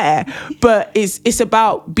am there. But it's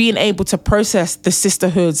about being able to process the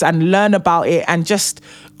sisterhoods and learn about it and just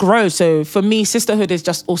grow. So for me, sisterhood is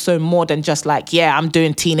just also more than just like, yeah, I'm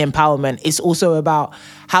doing teen empowerment. It's also about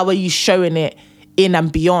how are you showing it in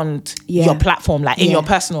and beyond your platform, like in your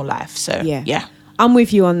personal life. So yeah. I'm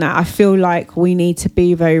with you on that. I feel like we need to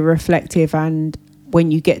be very reflective, and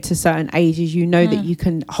when you get to certain ages, you know that you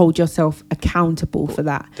can hold yourself accountable for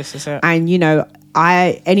that. This is it. And you know,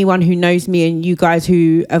 anyone who knows me and you guys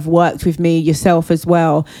who have worked with me, yourself as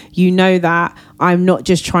well, you know that I'm not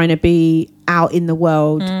just trying to be out in the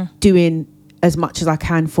world doing as much as I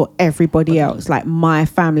can for everybody else. Like my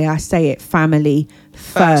family, I say it, family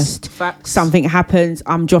first. Facts. Something happens,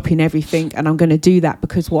 I'm dropping everything and I'm going to do that,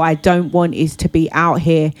 because what I don't want is to be out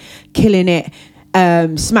here killing it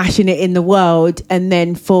smashing it in the world, and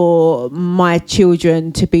then for my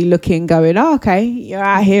children to be looking, going, oh, okay, you're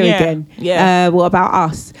out here again. What about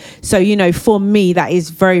us? So, you know, for me, that is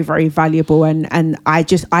very, very valuable, and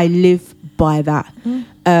I live by that.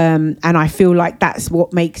 And I feel like that's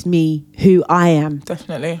what makes me who I am.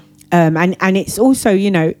 Definitely. And it's also, you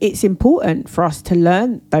know, it's important for us to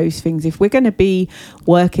learn those things. If we're going to be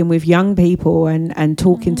working with young people and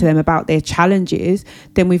talking to them about their challenges,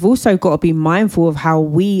 then we've also got to be mindful of how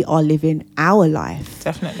we are living our life.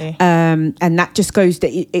 Definitely. And that just goes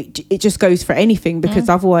that it just goes for anything, because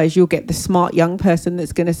otherwise you'll get the smart young person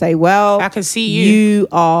that's going to say, well, I can see you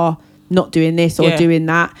are not doing this or doing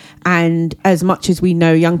that. And as much as we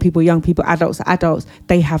know young people, adults,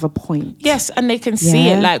 they have a point. Yes, and they can see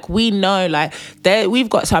it. Like, we know, like, we've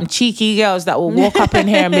got some cheeky girls that will walk up in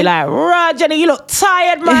here and be like, rah, Jenni, you look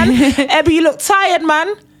tired, man. Ebby, you look tired,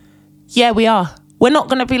 man. Yeah, we are. We're not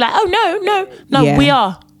going to be like, oh, no, we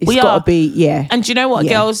are. It's got to be, And do you know what,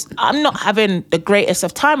 girls? I'm not having the greatest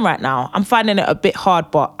of time right now. I'm finding it a bit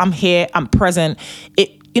hard, but I'm here, I'm present.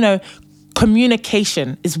 You know,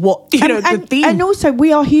 communication is what, the theme. And also,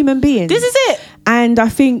 we are human beings. This is it. And I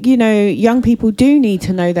think, you know, young people do need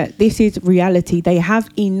to know that this is reality. They have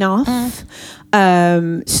enough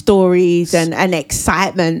stories and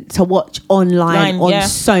excitement to watch online on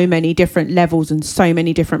so many different levels and so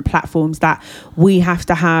many different platforms, that we have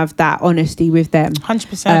to have that honesty with them.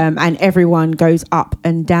 100%. And everyone goes up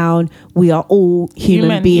and down. We are all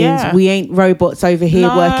human beings. We ain't robots over here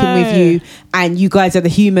working with you, and you guys are the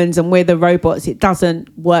humans and we're the robots. It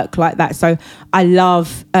doesn't work like that. So I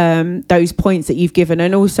love those points that you've given.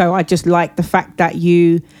 And also, I just like the fact that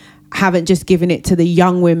you haven't just given it to the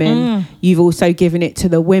young women, you've also given it to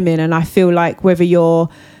the women. And I feel like whether you're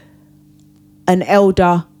an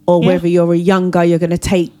elder or whether you're a younger, you're going to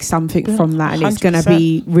take something from that, and 100%. It's going to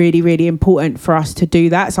be really, really important for us to do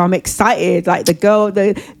that. So I'm excited, like the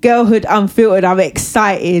Girlhood Unfiltered, I'm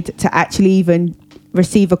excited to actually even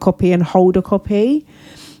receive a copy and hold a copy.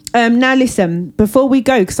 Now listen, before we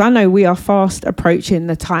go, because I know we are fast approaching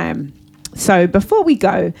the time, so before we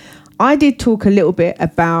go, I did talk a little bit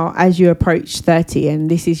about as you approach 30, and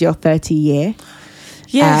this is your 30 year.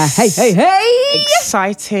 Yes. Hey.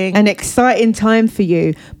 Exciting. An exciting time for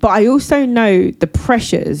you. But I also know the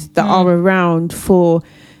pressures that are around for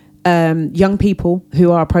young people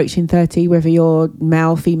who are approaching 30, whether you're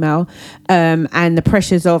male, female, and the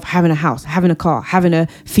pressures of having a house, having a car, having a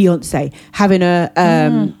fiance, having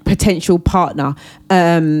a potential partner,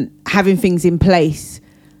 having things in place.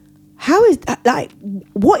 How is that, like,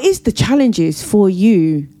 what is the challenges for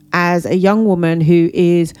you as a young woman who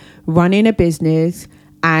is running a business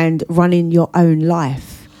and running your own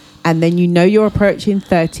life? And then you're approaching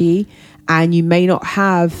 30 and you may not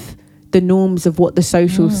have the norms of what the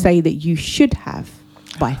socials say that you should have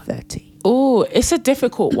by 30. Oh, it's a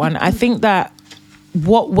difficult one. I think that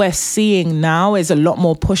what we're seeing now is a lot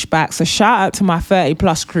more pushback. So shout out to my 30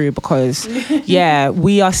 plus crew, because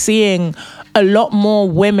we are seeing a lot more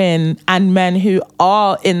women and men who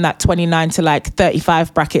are in that 29 to like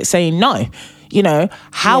 35 bracket saying no. You know,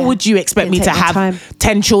 how would you expect me to have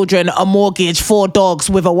 10 children, a mortgage, 4 dogs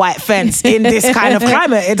with a white fence in this kind of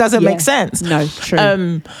climate? It doesn't make sense. No,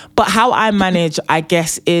 true. But how I manage, I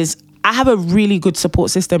guess, is I have a really good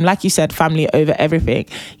support system. Like you said, family over everything.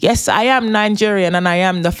 Yes, I am Nigerian and I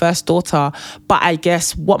am the first daughter. But I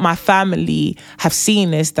guess what my family have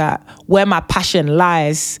seen is that where my passion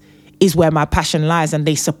lies is where my passion lies, and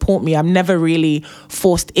they support me. I'm never really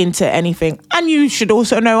forced into anything. And you should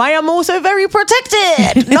also know I am also very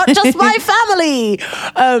protected, not just my family.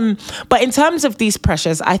 But in terms of these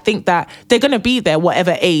pressures, I think that they're going to be there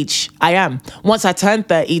whatever age I am. Once I turn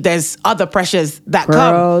 30, there's other pressures that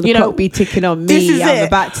come. You know, be ticking on me. I'm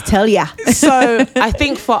about to tell ya. So I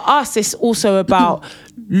think for us, it's also about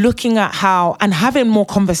looking at how and having more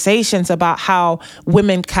conversations about how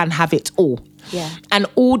women can have it all. Yeah. And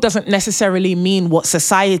all doesn't necessarily mean what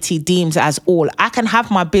society deems as all. I can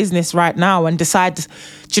have my business right now and decide, do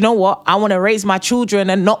you know what? I want to raise my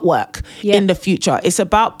children and not work in the future. It's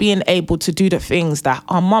about being able to do the things that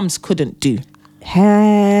our mums couldn't do.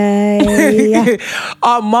 Hey.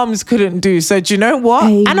 Our mums couldn't do. So do you know what?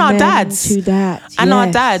 Amen and our dads. To that. And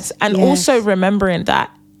our dads. And also remembering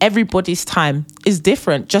that everybody's time is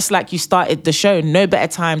different. Just like you started the show, no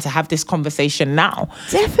better time to have this conversation now.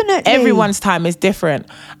 Definitely. Everyone's time is different.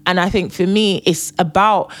 And I think for me, it's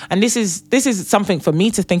about, and this is something for me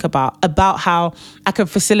to think about how I can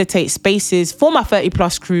facilitate spaces for my 30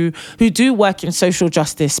 plus crew who do work in social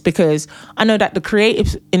justice, because I know that the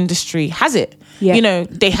creative industry has it. Yeah. You know,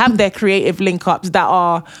 they have their creative link ups that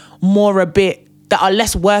are more a bit that are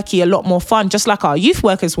less worky, a lot more fun, just like our youth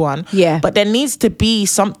workers one. Yeah. But there needs to be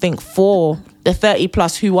something for the 30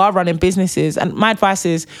 plus who are running businesses. And my advice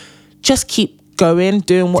is just keep going,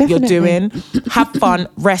 doing what Definitely. you're doing, have fun,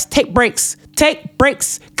 rest, take breaks,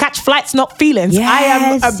 catch flights, not feelings. Yes, I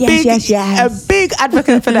am a yes. big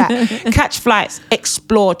advocate for that. Catch flights,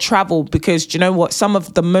 explore, travel, because do you know what? Some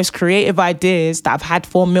of the most creative ideas that I've had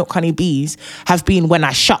for Milk Honey Bees have been when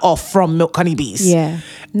I shut off from Milk Honey Bees. Yeah.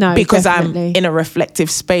 No, because definitely. I'm in a reflective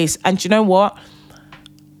space. And do you know what?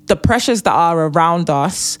 The pressures that are around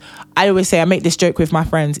us, I always say, I make this joke with my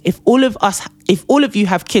friends. If all of you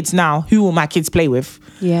have kids now, who will my kids play with?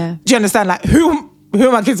 Yeah. Do you understand? Like, who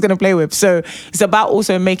are my kids going to play with? So it's about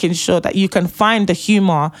also making sure that you can find the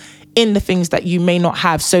humor in the things that you may not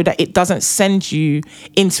have, so that it doesn't send you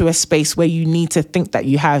into a space where you need to think that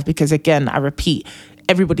you have. Because again, I repeat,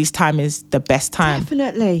 everybody's time is the best time.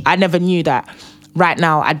 Definitely. I never knew that right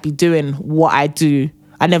now I'd be doing what I do.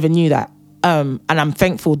 I never knew that. And I'm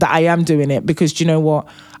thankful that I am doing it, because do you know what?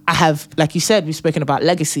 I have, like you said, we've spoken about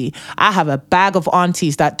legacy. I have a bag of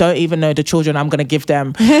aunties that don't even know the children I'm going to give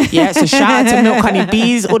them. Yeah, so shout out to Milk Honey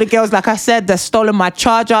Bees. All the girls, like I said, they're stolen my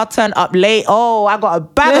charger, turned up late. Oh, I got a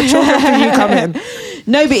bag of children for you coming.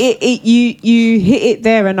 No, but you hit it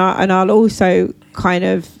there, and I'll also kind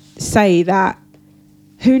of say that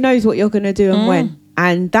who knows what you're going to do and when.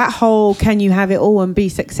 And that whole, can you have it all and be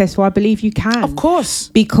successful? I believe you can. Of course.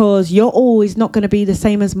 Because your all is not going to be the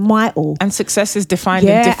same as my all. And success is defined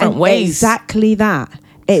in different ways. Exactly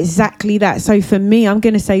that. So for me, I'm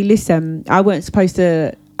going to say, listen, I weren't supposed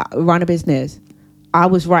to run a business. I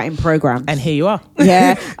was writing programs. And here you are.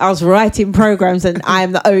 Yeah, I was writing programs, and I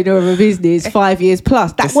am the owner of a business 5 years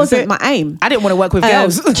plus. That wasn't my aim. I didn't want to work with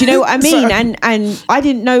girls. Do you know what I mean? And I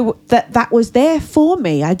didn't know that was there for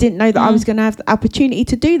me. I didn't know that I was going to have the opportunity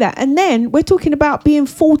to do that. And then we're talking about being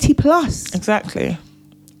 40 plus. Exactly.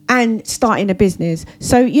 And starting a business.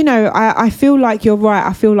 So, you know, I feel like you're right.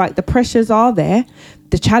 I feel like the pressures are there.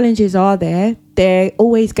 The challenges are there. They're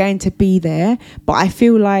always going to be there. But I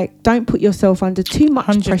feel like don't put yourself under too much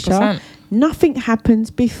 100%. pressure. Nothing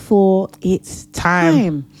happens before it's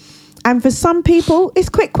time. And for some people, it's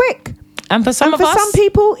quick. And for some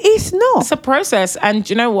people, it's not. It's a process. And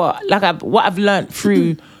you know what? Like what I've learned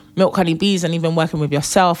through Milk Honey Bees and even working with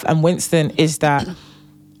yourself and Winston is that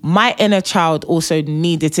my inner child also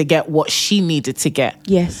needed to get what she needed to get.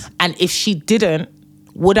 Yes. And if she didn't,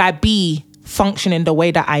 would I be functioning the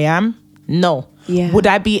way that I am? No. Yeah. Would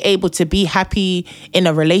I be able to be happy in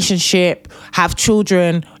a relationship, have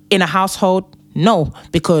children in a household? No,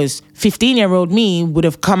 because 15-year-old me would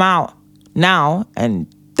have come out now and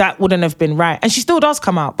that wouldn't have been right. And she still does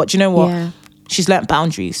come out, but you know what? Yeah. She's learnt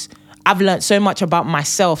boundaries. I've learned so much about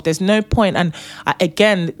myself. There's no point. And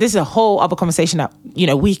again, this is a whole other conversation that, you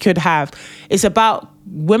know, we could have. It's about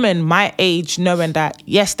women my age knowing that,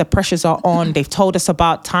 yes, the pressures are on. They've told us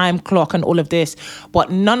about time clock and all of this, but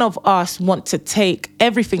none of us want to take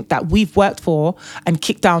everything that we've worked for and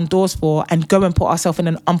kick down doors for and go and put ourselves in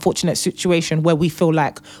an unfortunate situation where we feel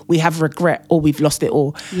like we have regret or we've lost it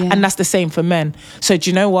all. Yeah. And that's the same for men. So do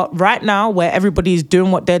you know what? Right now, where everybody's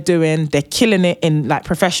doing what they're doing, they're killing it in like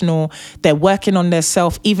professional, they're working on their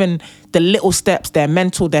self, even the little steps, their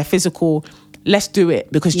mental, their physical, let's do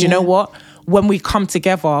it. Because do you know what? When we come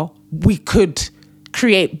together, we could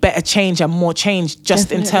create better change and more change just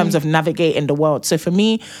Definitely. in terms of navigating the world. So for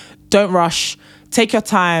me, don't rush. Take your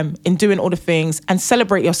time in doing all the things and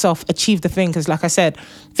celebrate yourself, achieve the thing. Because like I said,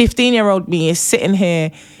 15-year-old me is sitting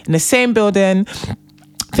here in the same building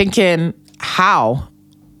thinking, how?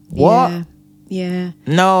 What? Yeah.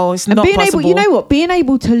 No, it's And not being possible. able, you know what? Being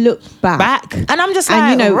able to look back. And I'm just like,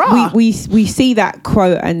 And you know, rah. we see that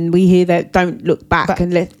quote and we hear that don't look back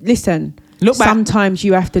and listen. Look back. Sometimes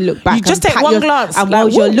you have to look back. You just and take pat one glance, And like, while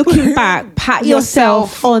you're woo. looking back, pat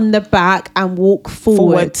yourself on the back and walk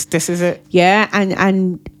forward. This is it. Yeah,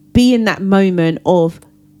 and be in that moment of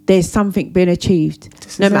there's something being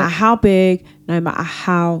achieved. No matter how big, no matter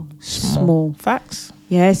how small. Facts.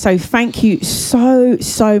 Yeah, so thank you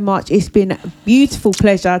so much. It's been a beautiful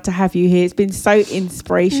pleasure to have you here. It's been so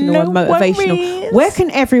inspirational and motivational. worries. Where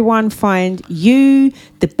can everyone find you,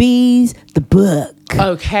 the bees, the book?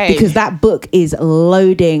 Okay. Because that book is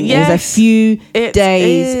loading. Yes, There's a few it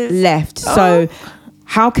days is. left. So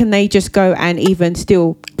how can they just go and even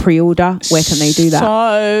still pre-order? Where can they do that?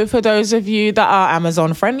 So for those of you that are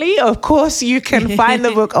Amazon friendly, of course you can find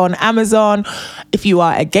the book on Amazon. If you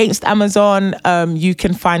are against Amazon, you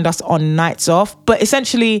can find us on Nights Off. But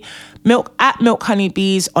essentially, Milk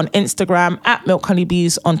Honeybees on Instagram, at Milk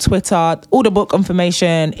Honeybees on Twitter. All the book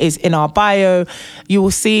information is in our bio. You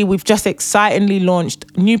will see we've just excitingly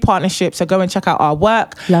launched new partnerships, so go and check out our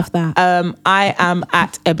work. Love that. I am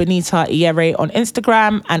at Ebinehita Iyere on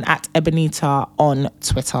Instagram and at Ebinehita on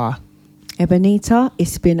Twitter. Ebinehita,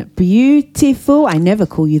 it's been beautiful. I never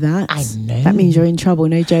call you that. I know. That means you're in trouble,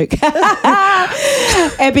 no joke.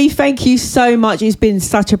 Ebby, thank you so much. It's been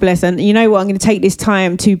such a blessing. You know what? I'm going to take this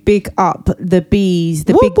time to big up the bees,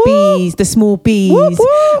 the big bees, the small bees,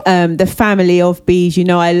 the family of bees. You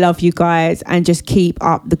know, I love you guys, and just keep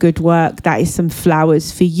up the good work. That is some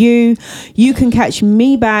flowers for you. You can catch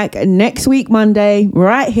me back next week, Monday,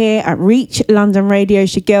 right here at Reach London Radio.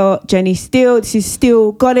 It's your girl, Jenni Steele. This is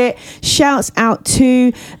Steele Got It. Shouts out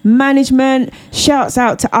to management. Shouts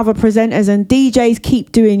out to other presenters and DJs.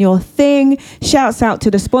 Keep doing your thing. Shouts out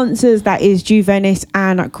to the sponsors. That is Juvenis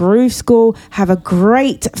and Groove School. Have a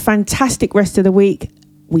great, fantastic rest of the week.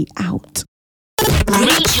 We out.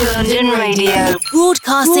 Reach London Radio.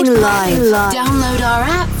 Broadcasting live. Download our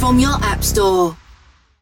app from your app store.